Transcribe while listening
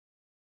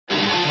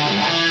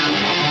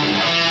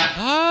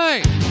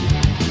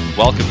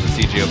welcome to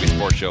the CJOB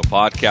Sports Show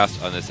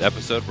podcast. On this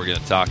episode, we're going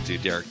to talk to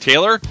Derek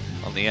Taylor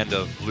on the end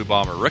of Blue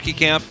Bomber rookie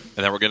camp,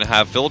 and then we're going to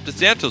have Phil dos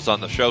Santos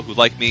on the show, who,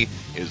 like me,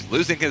 is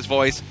losing his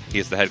voice. He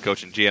is the head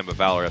coach and GM of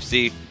Valour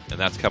FC, and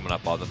that's coming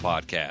up on the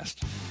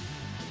podcast.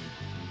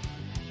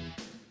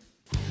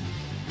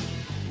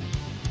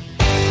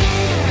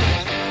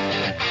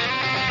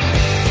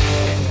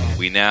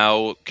 We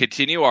now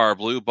continue our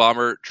Blue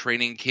Bomber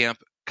training camp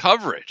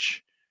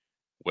coverage,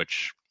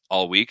 which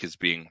all week is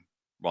being,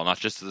 well, not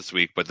just this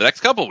week, but the next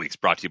couple of weeks,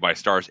 brought to you by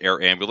Stars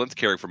Air Ambulance,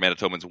 caring for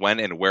Manitobans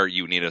when and where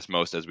you need us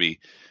most, as we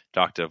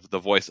talk to the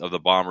voice of the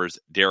Bombers,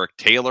 Derek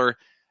Taylor.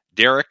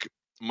 Derek,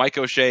 Mike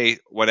O'Shea,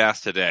 when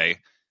asked today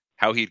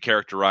how he'd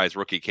characterize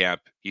rookie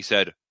camp, he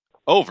said,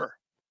 over.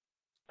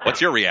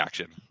 What's your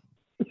reaction?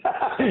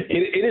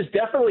 It is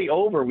definitely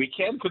over. We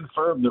can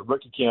confirm that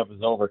rookie camp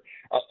is over.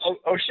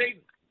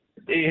 O'Shea,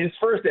 his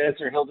first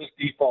answer, he'll just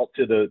default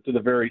to the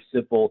very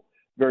simple,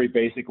 very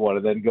basic one,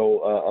 and then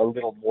go a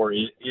little more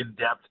in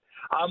depth.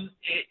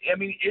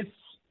 It's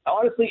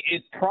honestly,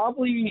 it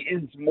probably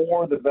is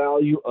more the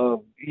value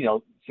of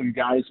some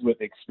guys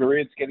with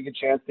experience getting a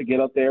chance to get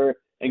up there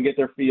and get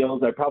their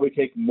feels. I probably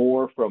take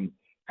more from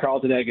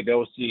Carlton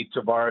Agadosi,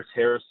 Tavares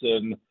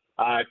Harrison,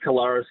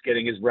 Kalaris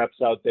getting his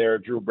reps out there,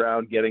 Drew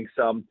Brown getting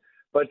some.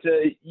 But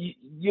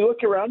you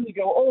look around and you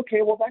go, oh,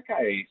 okay, well, that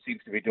guy seems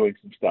to be doing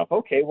some stuff.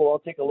 Okay, well, I'll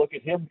take a look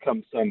at him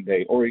come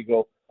Sunday. Or you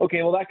go,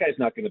 okay, well, that guy's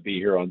not going to be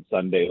here on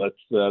Sunday.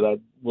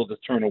 We'll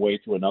just turn away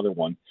to another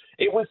one.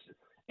 It was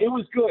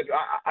good.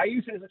 I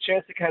use it as a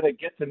chance to kind of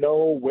get to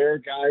know where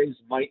guys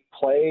might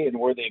play and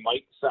where they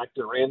might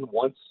factor in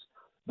once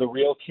the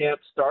real camp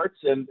starts.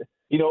 And,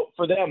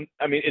 for them,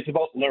 it's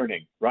about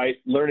learning, right?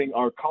 Learning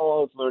our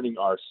calls, learning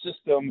our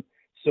system,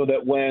 so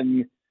that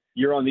when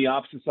you're on the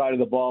opposite side of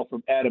the ball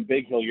from Adam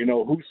Bighill, you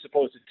know who's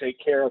supposed to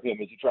take care of him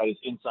as you try this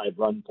inside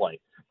run play.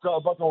 It's all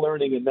about the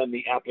learning, and then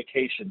the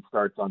application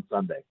starts on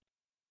Sunday.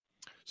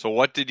 So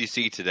what did you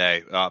see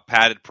today?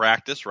 Padded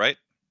practice, right?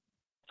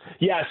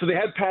 Yeah, so they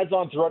had pads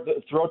on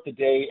throughout the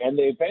day, and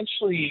they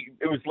eventually,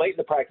 it was late in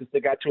the practice, they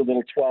got to a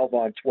little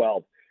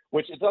 12-on-12,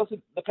 which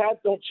the pads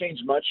don't change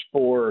much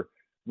for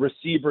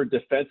receiver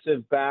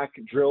defensive back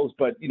drills,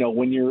 but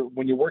when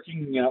you're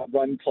working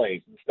run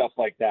plays and stuff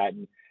like that,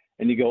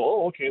 and you go,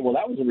 oh, okay, well,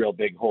 that was a real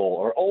big hole.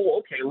 Or, oh,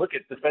 okay, look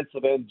at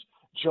defensive end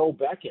Joe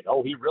Beckett.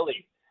 Oh, he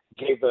really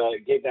gave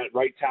that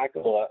right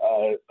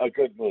tackle a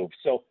good move.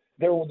 So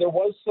there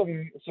was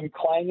some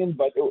clanging,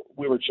 but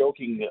we were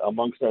joking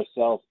amongst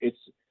ourselves.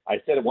 I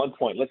said at one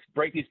point, let's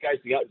break these guys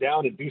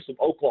down and do some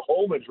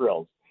Oklahoma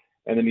drills.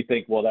 And then you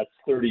think, well, that's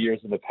 30 years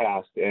in the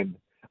past. And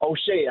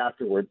O'Shea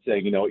afterwards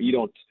saying,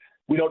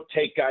 we don't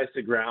take guys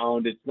to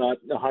ground. It's not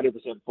 100%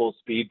 full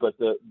speed, but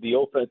the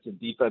offensive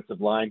defensive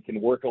line can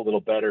work a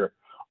little better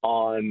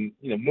on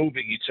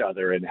moving each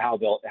other and how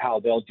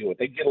they'll do it.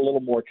 They get a little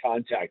more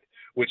contact,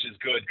 which is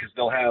good because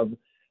they'll have.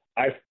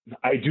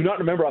 I do not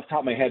remember off the top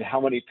of my head how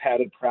many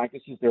padded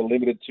practices they're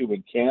limited to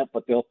in camp,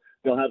 but they'll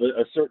have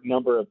a certain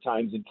number of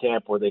times in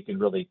camp where they can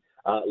really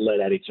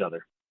let at each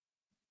other.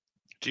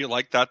 Do you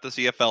like that the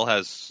CFL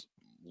has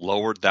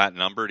lowered that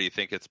number? Do you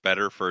think it's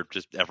better for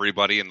just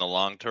everybody in the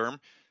long term?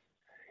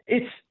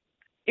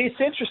 It's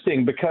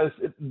interesting because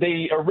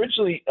they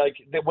originally,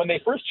 when they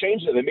first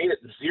changed it, they made it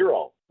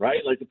 0, right?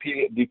 Like the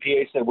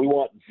PA said, we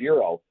want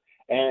 0.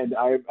 And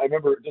I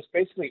remember just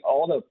basically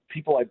all the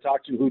people I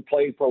talked to who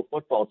played pro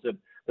football said,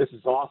 this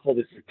is awful,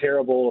 this is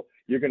terrible,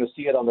 you're going to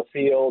see it on the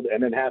field.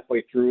 And then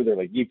halfway through, they're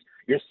like,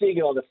 you're seeing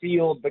it on the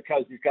field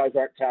because these guys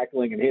aren't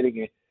tackling and hitting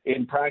it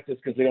in practice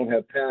because they don't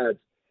have pads.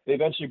 They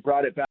eventually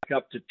brought it back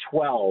up to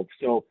 12.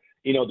 So,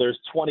 there's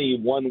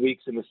 21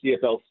 weeks in the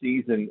CFL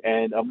season,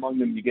 and among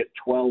them you get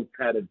 12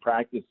 padded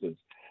practices.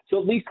 So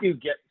at least you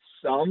get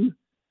some.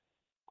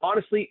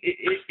 Honestly,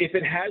 if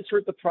it has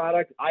hurt the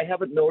product, I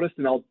haven't noticed,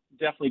 and I'll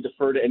definitely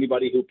defer to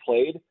anybody who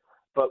played.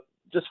 But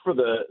just for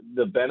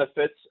the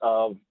benefits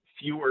of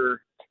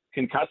fewer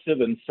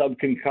concussive and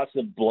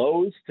subconcussive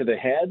blows to the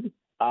head,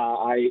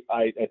 I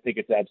think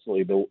it's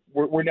absolutely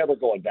we're never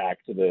going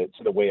back to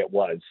the way it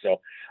was. So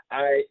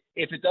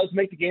if it does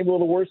make the game a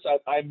little worse,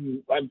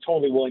 I'm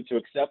totally willing to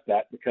accept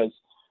that because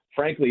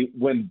frankly,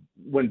 when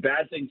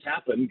bad things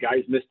happen,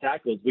 guys miss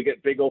tackles, we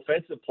get big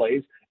offensive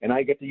plays, and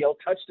I get to yell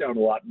touchdown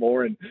a lot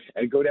more and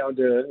go down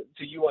to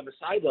you on the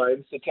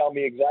sidelines to tell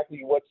me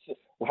exactly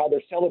how they're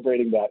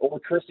celebrating that or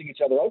cursing each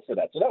other out for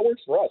that. So that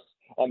works for us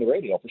on the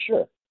radio for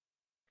sure.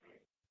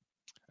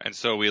 And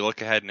so we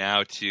look ahead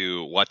now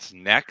to what's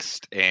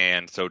next.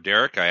 And so,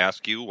 Derek, I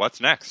ask you,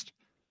 what's next?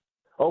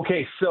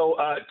 Okay, so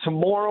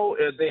tomorrow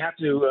they have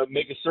to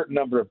make a certain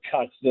number of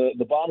cuts.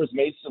 The Bombers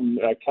made some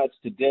cuts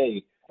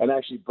today and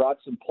actually brought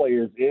some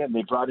players in.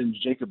 They brought in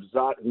Jacob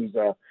Zott, who's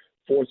a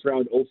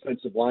fourth-round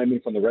offensive lineman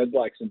from the Red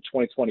Blacks in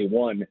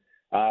 2021.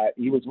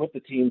 He was with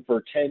the team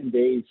for 10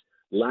 days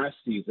last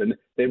season.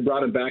 They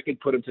brought him back and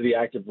put him to the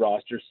active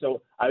roster.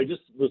 So I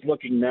just was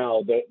looking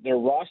now. Their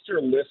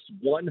roster lists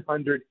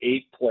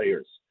 108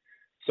 players.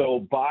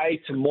 So by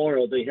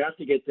tomorrow, they have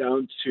to get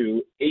down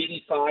to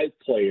 85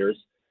 players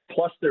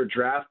plus their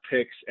draft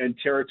picks and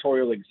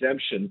territorial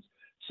exemptions.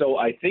 So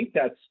I think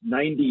that's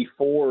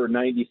 94 or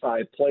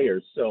 95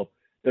 players. So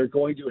they're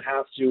going to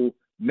have to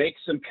make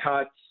some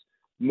cuts,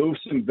 move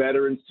some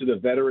veterans to the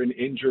veteran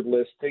injured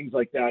list, things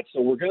like that.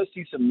 So we're going to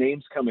see some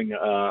names coming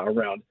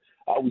around.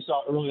 We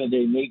saw earlier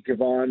today Nate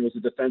Gavon was a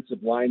defensive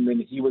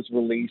lineman. He was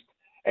released.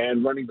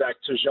 And running back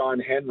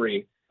Tajon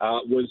Henry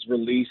was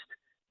released.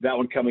 That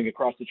one coming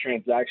across the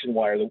transaction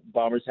wire. The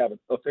Bombers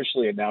haven't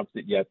officially announced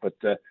it yet, but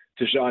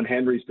Tajon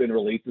Henry's been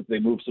released as they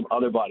move some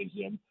other bodies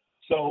in.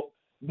 So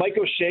Mike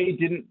O'Shea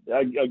didn't,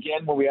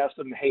 again, when we asked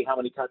him, hey, how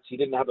many cuts, he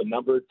didn't have a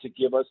number to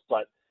give us,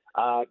 but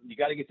you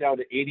got to get down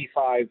to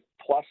 85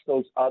 plus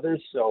those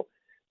others. So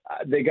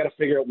they got to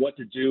figure out what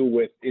to do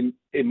with, in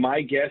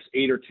my guess,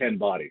 8 or 10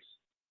 bodies.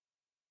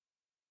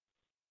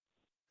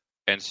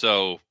 And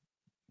so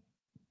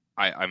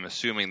I'm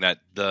assuming that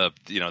the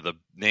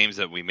names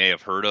that we may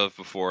have heard of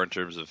before in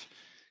terms of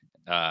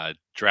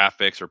draft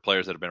picks or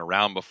players that have been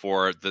around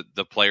before,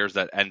 the players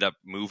that end up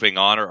moving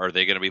on, or are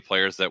they going to be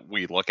players that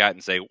we look at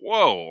and say,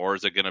 whoa, or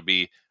is it going to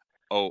be,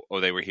 oh,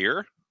 they were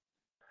here?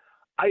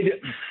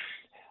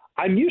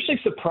 I'm usually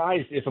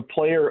surprised if a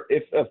player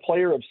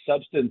of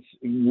substance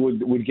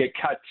would get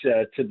cut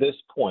to this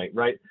point,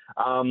 right?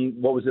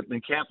 What was it in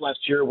camp last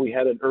year? We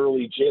had an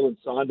early Jalen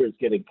Saunders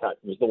getting cut.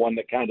 It was the one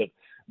that kind of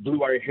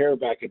blew our hair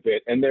back a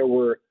bit, and there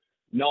were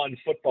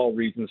non-football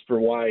reasons for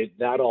why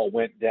that all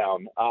went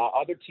down.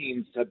 Other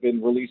teams have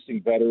been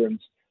releasing veterans,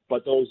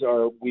 but those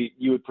are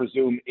you would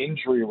presume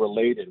injury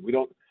related.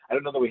 I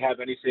don't know that we have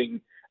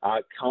anything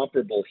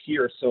comparable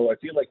here, so I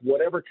feel like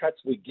whatever cuts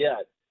we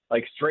get,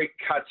 like straight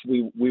cuts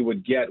we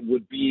would get,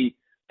 would be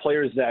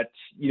players that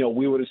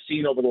we would have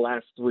seen over the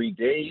last 3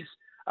 days.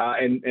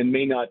 And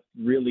may not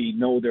really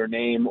know their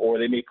name, or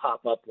they may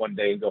pop up one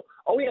day and go,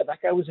 oh, yeah,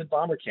 that guy was in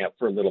Bomber camp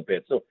for a little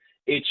bit. So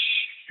it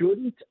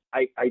shouldn't –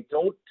 I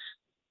don't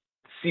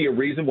see a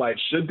reason why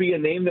it should be a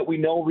name that we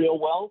know real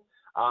well.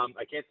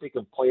 I can't think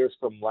of players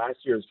from last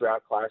year's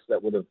draft class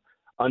that would have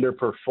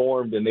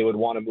underperformed and they would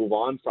want to move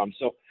on from.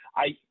 So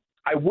I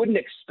wouldn't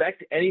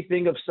expect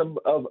anything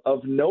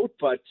of note,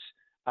 but,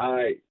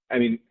 I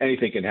mean,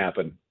 anything can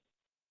happen.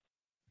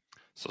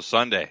 So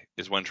Sunday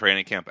is when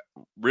training camp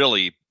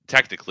really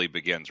technically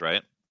begins,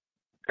 right?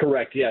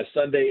 Correct. Yeah,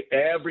 Sunday.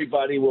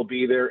 Everybody will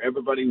be there.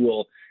 Everybody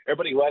who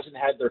hasn't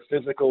had their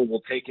physical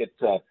will take it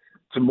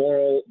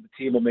tomorrow. The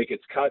team will make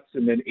its cuts,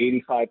 and then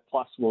 85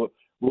 plus will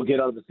get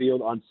out of the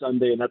field on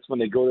Sunday, and that's when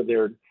they go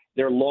to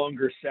their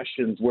longer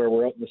sessions where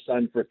we're out in the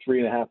sun for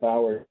 3.5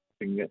 hours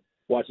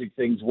watching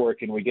things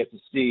work, and we get to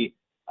see.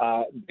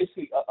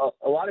 Basically,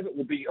 a lot of it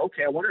will be,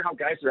 okay, I wonder how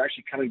guys are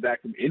actually coming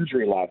back from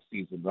injury last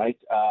season, right?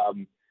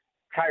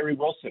 Kyrie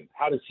Wilson,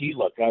 how does he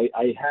look?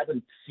 I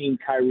haven't seen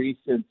Kyrie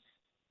since,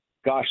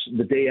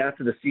 the day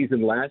after the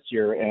season last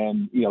year,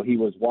 and, he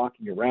was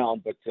walking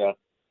around, but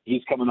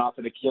he's coming off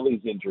an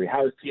Achilles injury.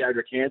 How is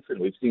Teodric Hansen?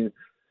 We've seen,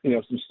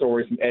 some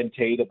stories from Ed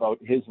Tate about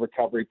his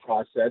recovery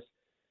process.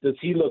 Does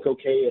he look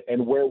okay,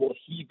 and where will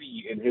he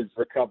be in his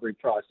recovery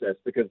process?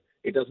 Because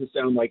it doesn't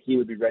sound like he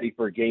would be ready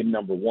for game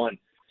number 1.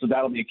 So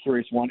that'll be a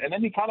curious one. And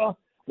then you kind of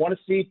want to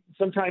see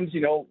sometimes,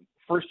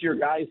 first-year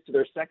guys to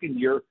their second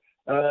year,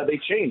 they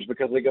change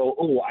because they go,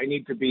 oh, I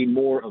need to be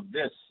more of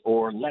this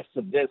or less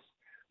of this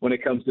when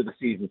it comes to the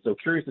season. So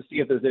curious to see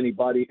if there's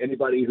anybody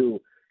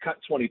who cut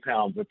 20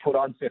 pounds or put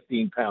on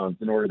 15 pounds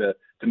in order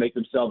to make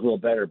themselves a little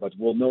better. But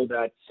we'll know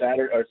that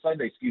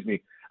Sunday,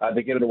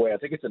 they get it away. I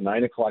think it's a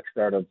 9 o'clock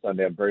start on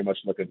Sunday. I'm very much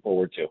looking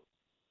forward to.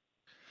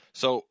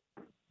 So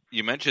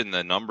you mentioned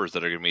the numbers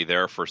that are going to be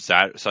there for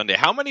Sunday.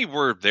 How many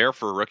were there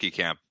for rookie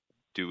camp?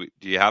 Do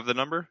you have the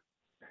number?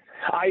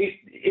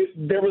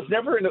 There was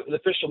never an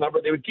official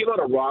number. They would give out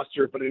a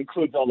roster, but it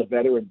includes all the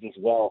veterans as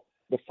well.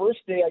 The first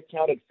day I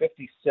counted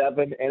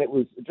 57, and it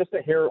was just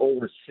a hair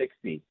over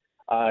 60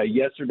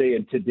 yesterday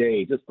and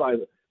today, just by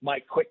my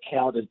quick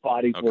count as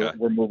bodies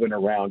were moving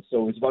around.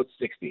 So it was about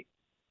 60.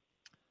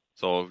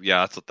 So,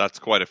 yeah, that's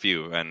quite a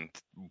few, and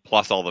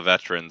plus all the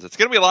veterans. It's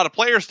going to be a lot of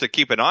players to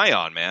keep an eye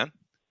on, man.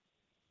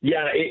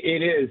 Yeah,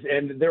 it is,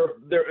 and there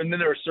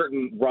are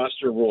certain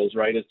roster rules,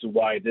 right, as to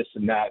why this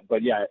and that.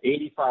 But yeah,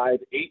 85,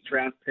 8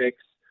 draft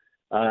picks.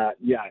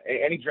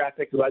 Any draft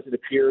pick who hasn't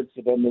appeared.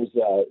 So then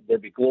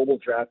there'd be global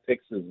draft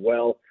picks as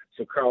well.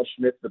 So Carl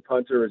Schmidt, the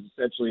punter, is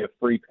essentially a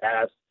free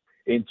pass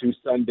into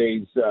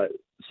Sunday's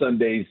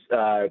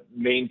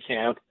main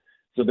camp.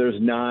 So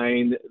there's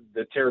 9.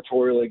 The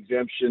territorial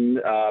exemption,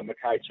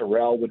 Makai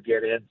Terrell would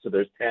get in. So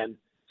there's 10.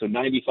 So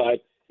 95.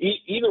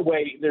 Either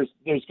way, there's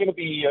going to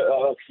be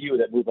a few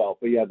that move out.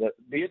 But yeah,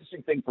 the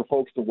interesting thing for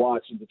folks to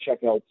watch and to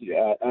check out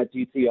at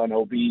DC on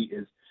OB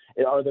is,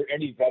 are there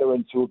any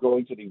veterans who are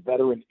going to the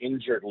veteran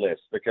injured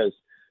list? Because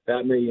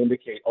that may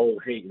indicate, oh,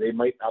 hey, they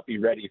might not be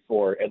ready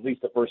for at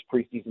least the first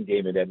preseason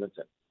game in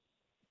Edmonton.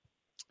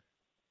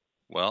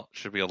 Well,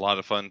 should be a lot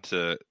of fun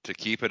to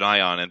keep an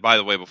eye on. And by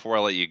the way, before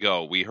I let you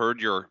go, we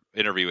heard your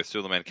interview with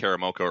Suleiman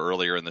Karamoko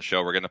earlier in the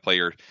show. We're going to play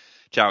your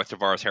chat with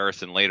Tavares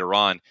Harrison later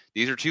on.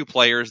 These are 2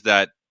 players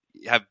that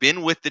have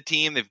been with the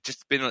team. They've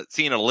just been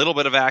seeing a little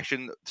bit of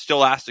action,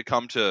 still asked to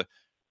come to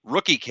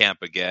rookie camp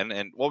again.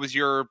 And what was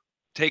your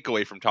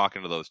takeaway from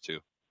talking to those two?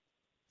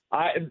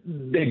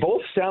 They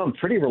both sound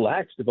pretty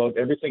relaxed about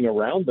everything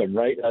around them,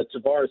 right?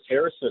 Tavares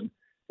Harrison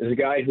is a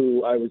guy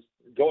who I was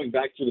going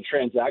back through the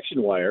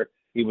transaction wire.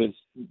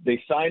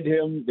 They signed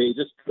him. They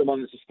just put him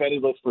on the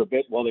suspended list for a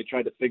bit while they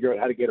tried to figure out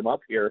how to get him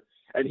up here.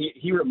 And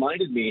he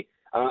reminded me,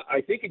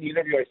 I think in the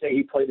interview I say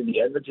he played in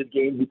the Edmonton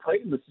game. He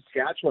played in the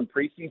Saskatchewan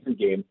preseason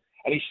game.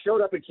 And he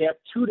showed up in camp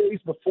 2 days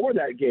before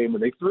that game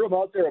when they threw him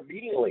out there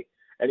immediately.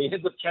 And he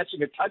ends up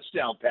catching a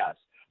touchdown pass.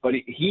 But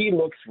he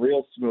looks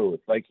real smooth.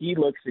 Like, he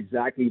looks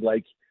exactly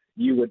like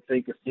you would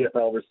think a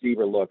CFL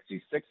receiver looks.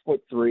 He's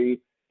 6'3".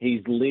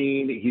 He's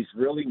lean. He's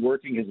really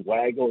working his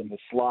waggle in the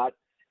slot.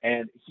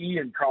 And he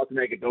and Carlton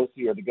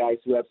Agadosi are the guys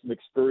who have some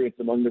experience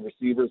among the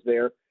receivers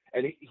there.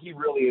 And he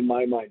really, in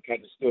my mind,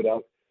 kind of stood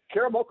out.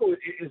 Karamoko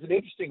is an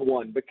interesting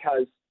one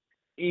because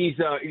he's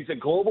a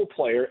global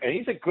player, and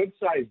he's a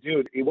good-sized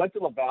dude. He went to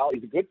Laval.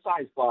 He's a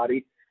good-sized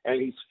body,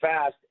 and he's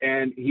fast.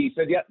 And he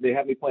said, yeah, they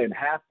have me playing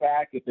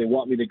halfback. If they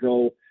want me to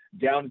go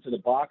down into the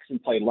box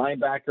and play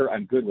linebacker,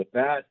 I'm good with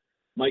that.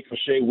 Mike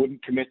Fauché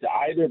wouldn't commit to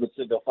either, but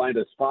said they'll find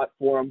a spot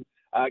for him.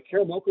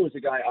 Karamoko is a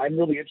guy I'm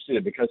really interested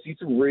in because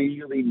he's a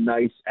really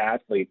nice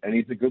athlete, and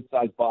he's a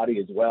good-sized body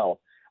as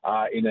well.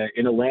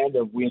 In a land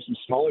of, we have some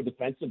smaller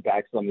defensive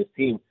backs on this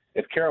team.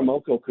 If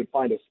Karamoko could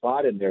find a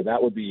spot in there,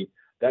 that'd be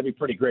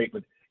pretty great.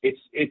 But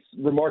it's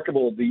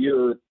remarkable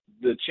the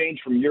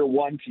change from year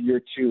one to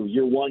year two.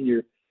 Year one,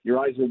 your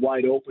eyes are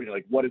wide open. You're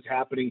like, what is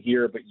happening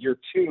here? But year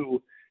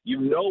two, you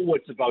know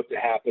what's about to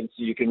happen,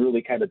 so you can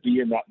really kind of be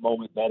in that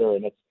moment better.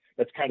 And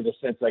that's kind of the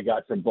sense I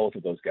got from both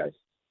of those guys.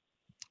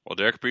 Well,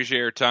 Derek, appreciate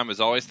your time as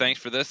always. Thanks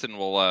for this, and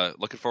we'll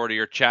looking forward to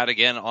your chat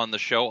again on the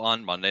show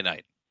on Monday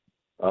night.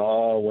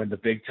 Oh, when the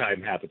big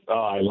time happens. Oh,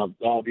 I love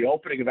the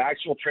opening of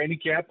actual training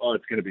camp. Oh,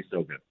 it's going to be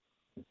so good.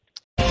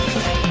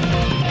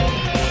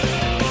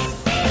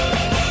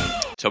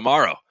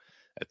 Tomorrow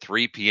at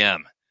 3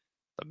 p.m.,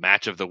 the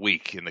match of the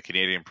week in the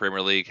Canadian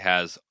Premier League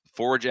has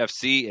Forge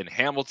FC in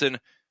Hamilton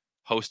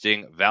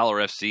hosting Valour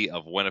FC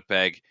of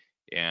Winnipeg.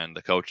 And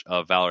the coach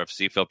of Valour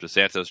FC, Phil dos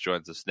Santos,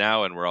 joins us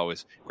now, and we're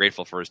always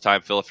grateful for his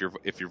time. Phil,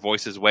 if your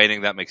voice is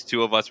waning, that makes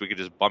two of us. We could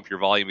just bump your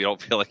volume. You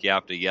don't feel like you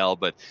have to yell,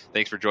 but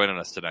thanks for joining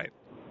us tonight.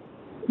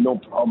 No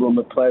problem.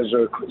 A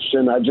pleasure,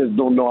 Christian. I just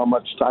don't know how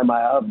much time I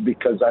have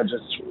because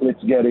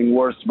it's getting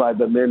worse by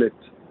the minute.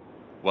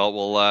 Well,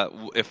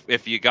 we'll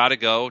if you got to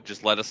go,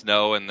 just let us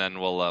know, and then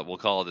we'll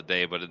call it a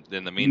day. But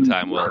in the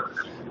meantime,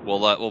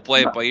 we'll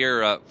play it by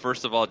ear.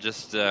 First of all,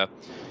 just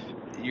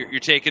you're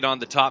taking on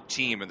the top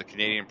team in the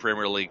Canadian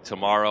Premier League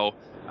tomorrow.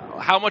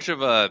 How much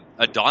of a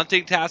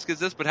daunting task is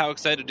this? But how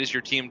excited is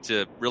your team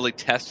to really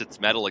test its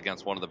mettle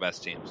against one of the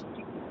best teams?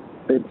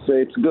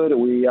 It's good.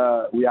 We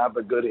have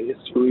a good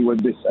history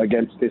with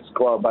against this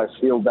club. I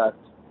feel that,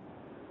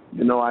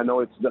 I know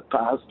it's the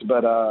past,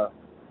 but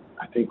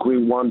I think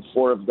we won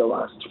 4 of the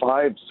last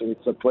 5. So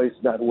it's a place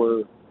that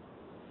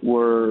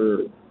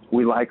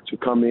we like to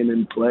come in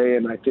and play.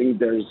 And I think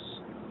there's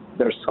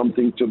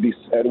something to be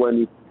said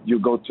when you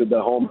go to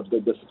the home of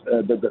the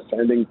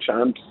defending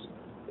champs.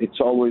 It's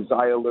always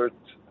high alert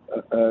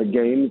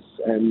games,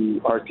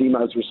 and our team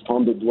has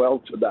responded well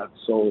to that.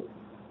 So.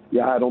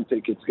 Yeah, I don't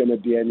think it's going to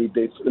be any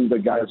different. The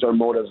guys are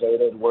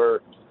motivated.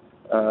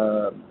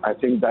 I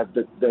think that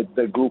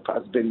the group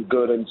has been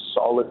good and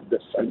solid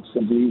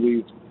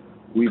defensively.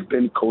 We've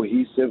been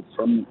cohesive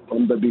from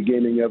the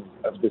beginning of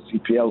the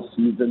CPL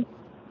season.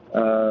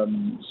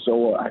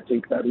 So I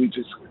think that we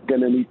just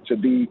going to need to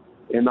be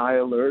in high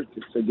alert.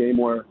 It's a game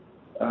where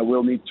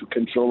we'll need to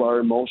control our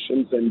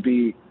emotions and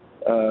be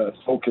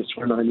focused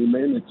for 90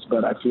 minutes.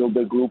 But I feel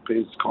the group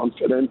is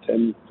confident,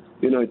 and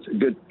it's a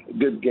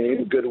good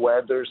game, good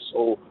weather,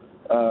 so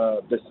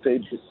the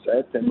stage is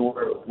set, and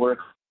we're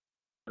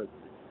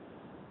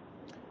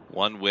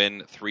 1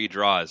 win, 3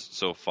 draws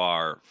so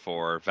far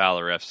for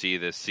Valour FC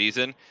this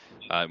season.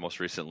 Most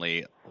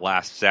recently,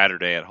 last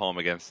Saturday at home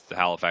against the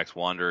Halifax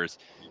Wanderers.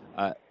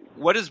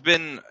 What has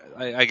been,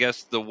 I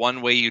guess, the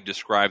one way you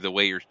describe the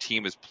way your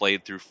team has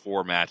played through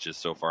 4 matches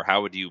so far?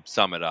 How would you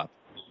sum it up?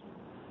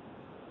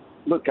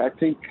 Look, I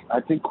think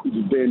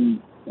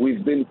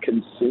we've been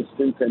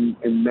consistent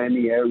in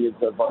many areas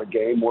of our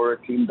game. We're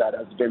a team that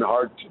has been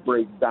hard to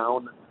break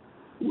down.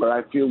 Where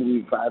I feel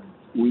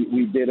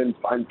we didn't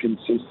find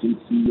consistency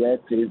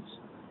yet is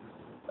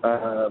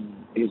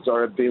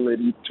our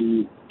ability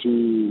to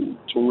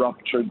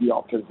rupture the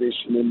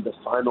opposition in the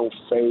final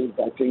phase.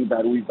 I think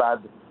that we've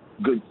had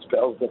good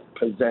spells of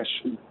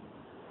possession,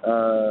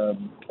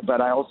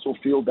 but I also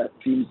feel that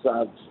teams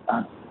have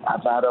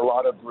had a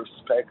lot of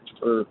respect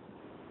for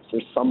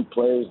some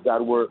players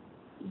that were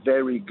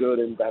very good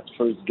in that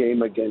first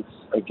game against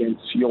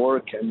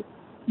York, and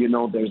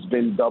there's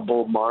been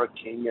double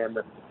marking, and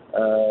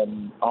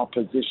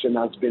opposition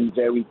has been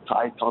very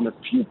tight on a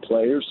few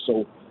players,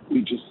 so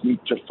we just need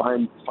to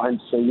find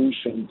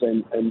solutions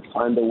and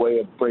find a way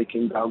of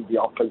breaking down the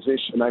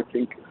opposition. I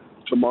think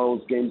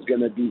tomorrow's game is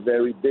going to be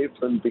very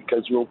different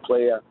because we'll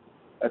play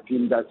a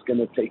team that's going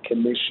to take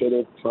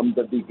initiative from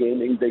the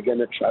beginning. They're going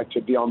to try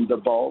to be on the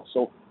ball,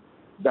 so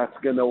that's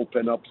going to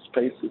open up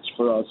spaces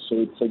for us. So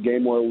it's a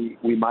game where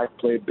we might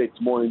play a bit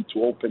more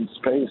into open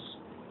space.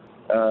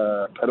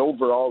 But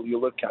overall, you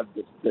look at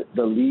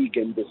the league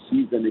and the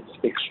season,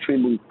 it's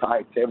extremely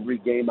tight. Every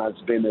game has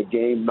been a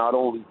game, not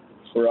only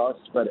for us,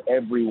 but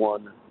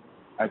everyone.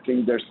 I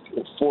think there's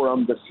 4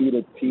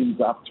 undefeated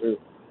teams after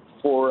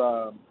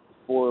four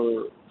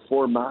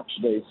match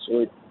days.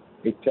 So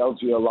it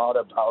tells you a lot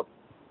about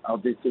how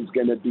this is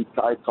going to be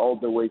tight all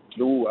the way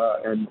through.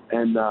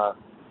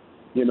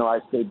 I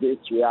say this: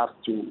 we have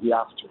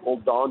to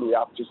hold on. We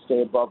have to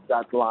stay above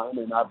that line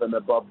and have an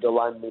above the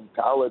line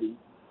mentality.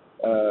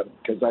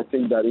 Because I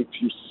think that if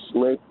you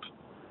slip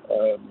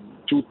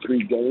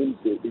 2-3 games,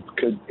 it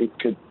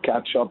could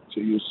catch up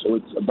to you. So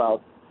it's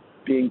about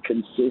being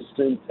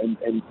consistent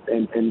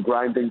and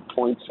grinding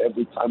points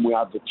every time we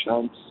have the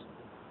chance.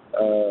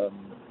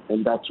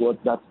 And that's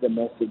the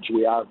message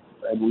we have,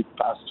 and we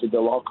pass to the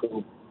locker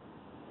room.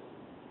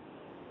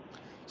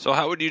 So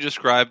how would you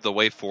describe the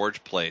way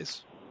Forge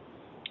plays?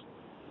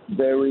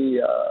 Very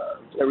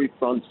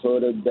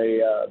front-footed.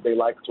 They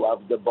like to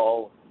have the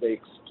ball. They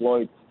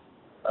exploit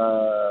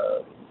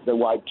the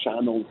wide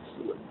channels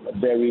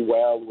very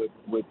well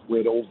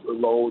with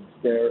overloads.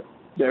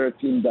 They're a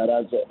team that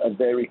has a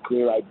very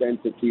clear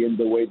identity in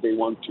the way they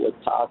want to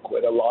attack,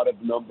 with a lot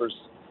of numbers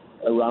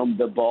around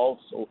the ball.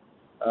 So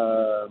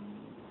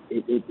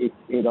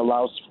it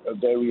allows a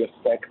very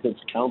effective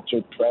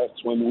counter press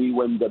when we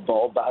win the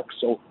ball back.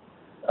 So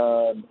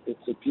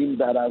it's a team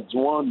that has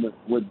won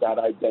with that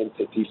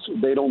identity. So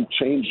they don't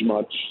change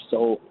much.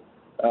 So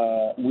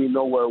we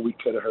know where we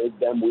could hurt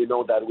them. We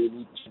know that we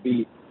need to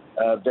be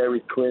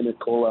very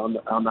clinical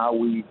on how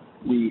we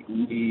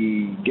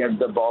get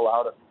the ball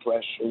out of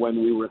pressure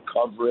when we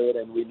recover it,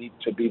 and we need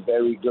to be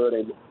very good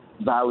in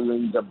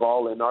valuing the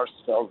ball in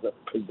ourselves at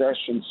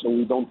possession, so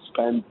we don't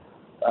spend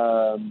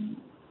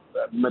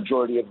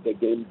majority of the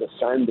game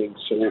defending.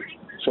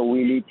 So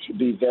we need to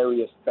be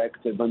very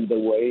effective on the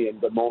way in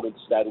the moments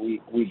that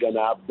we're going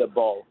to have the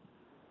ball.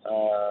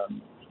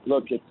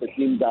 Look, it's a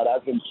team that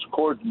hasn't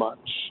scored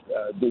much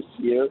this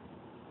year,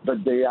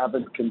 but they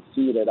haven't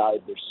conceded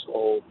either.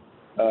 So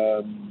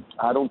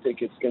I don't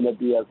think it's going to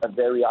be a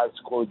very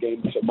high-score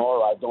game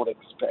tomorrow. I don't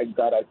expect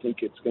that. I think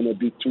it's going to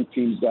be 2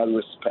 teams that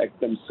respect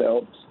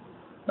themselves,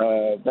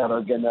 that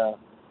are going to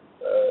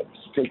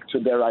stick to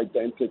their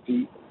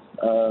identity.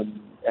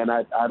 And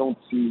I don't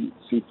see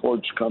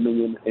Forge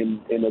coming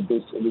in a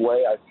decent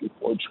way. I see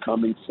Forge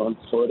coming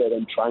front-footed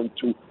and trying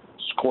to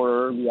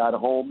score early at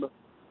home.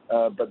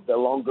 But the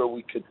longer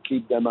we could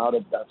keep them out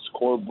of that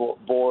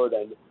scoreboard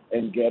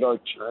and get our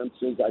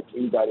chances, I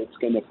think that it's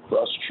going to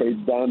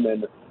frustrate them,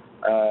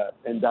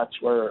 and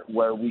that's where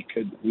we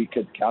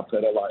could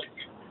capitalize.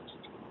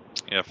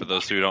 Yeah, for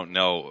those who don't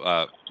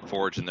know,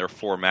 Forge in their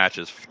 4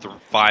 matches,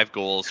 5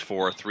 goals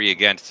for, 3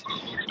 against.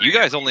 You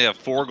guys only have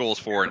 4 goals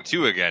for and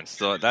 2 against,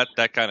 so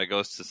that kind of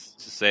goes to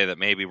say that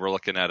maybe we're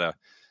looking at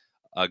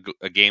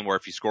a game where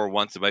if you score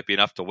once, it might be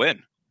enough to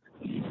win.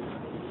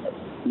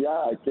 Yeah,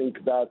 I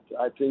think that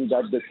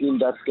the team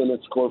that's going to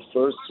score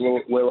first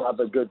will have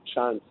a good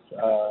chance.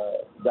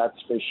 That's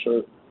for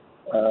sure.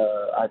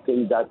 I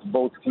think that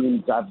both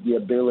teams have the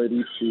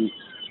ability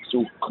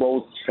to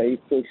close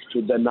spaces,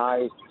 to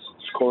deny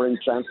scoring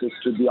chances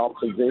to the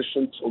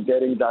opposition. So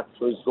getting that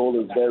first goal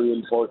is very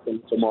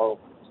important tomorrow.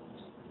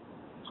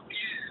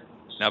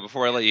 Now,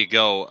 before I let you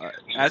go,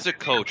 as a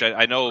coach,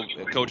 I know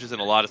coaches in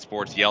a lot of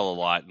sports yell a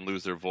lot and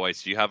lose their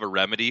voice. Do you have a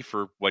remedy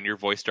for when your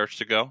voice starts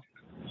to go?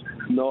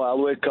 No,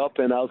 I'll wake up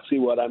and I'll see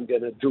what I'm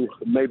going to do.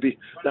 Maybe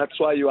that's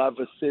why you have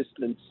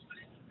assistants.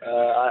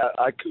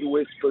 I could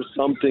whisper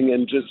something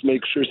and just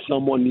make sure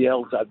someone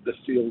yells at the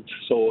field.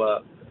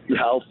 So,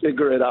 I'll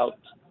figure it out.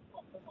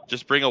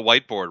 Just bring a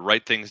whiteboard,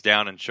 write things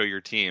down, and show your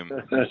team.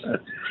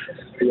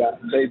 Yeah,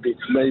 maybe.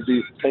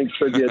 Thanks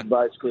for the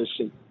advice,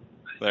 Christian.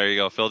 There you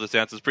go. Phil dos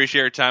Santos,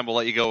 appreciate your time. We'll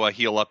let you go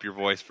heal up your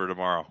voice for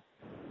tomorrow.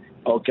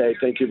 Okay,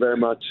 thank you very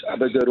much.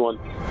 Have a good one.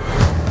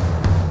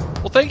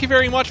 Well, thank you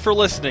very much for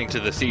listening to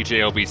the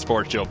CJOB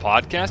Sports Show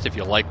podcast. If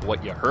you like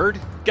what you heard,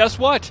 guess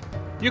what?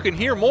 You can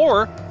hear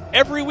more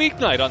every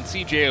weeknight on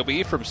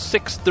CJOB from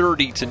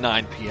 6:30 to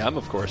 9 p.m.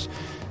 Of course,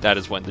 that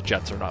is when the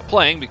Jets are not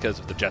playing, because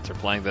if the Jets are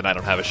playing, then I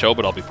don't have a show,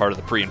 but I'll be part of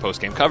the pre- and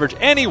post-game coverage.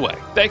 Anyway,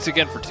 thanks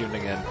again for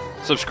tuning in.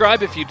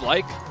 Subscribe if you'd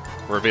like.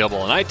 We're available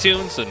on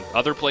iTunes and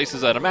other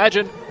places, I'd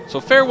imagine. So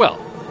farewell,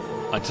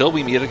 until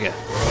we meet again.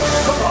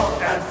 So long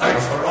and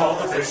thanks for all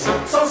the fish.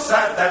 So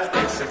sad that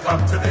it should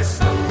come to this.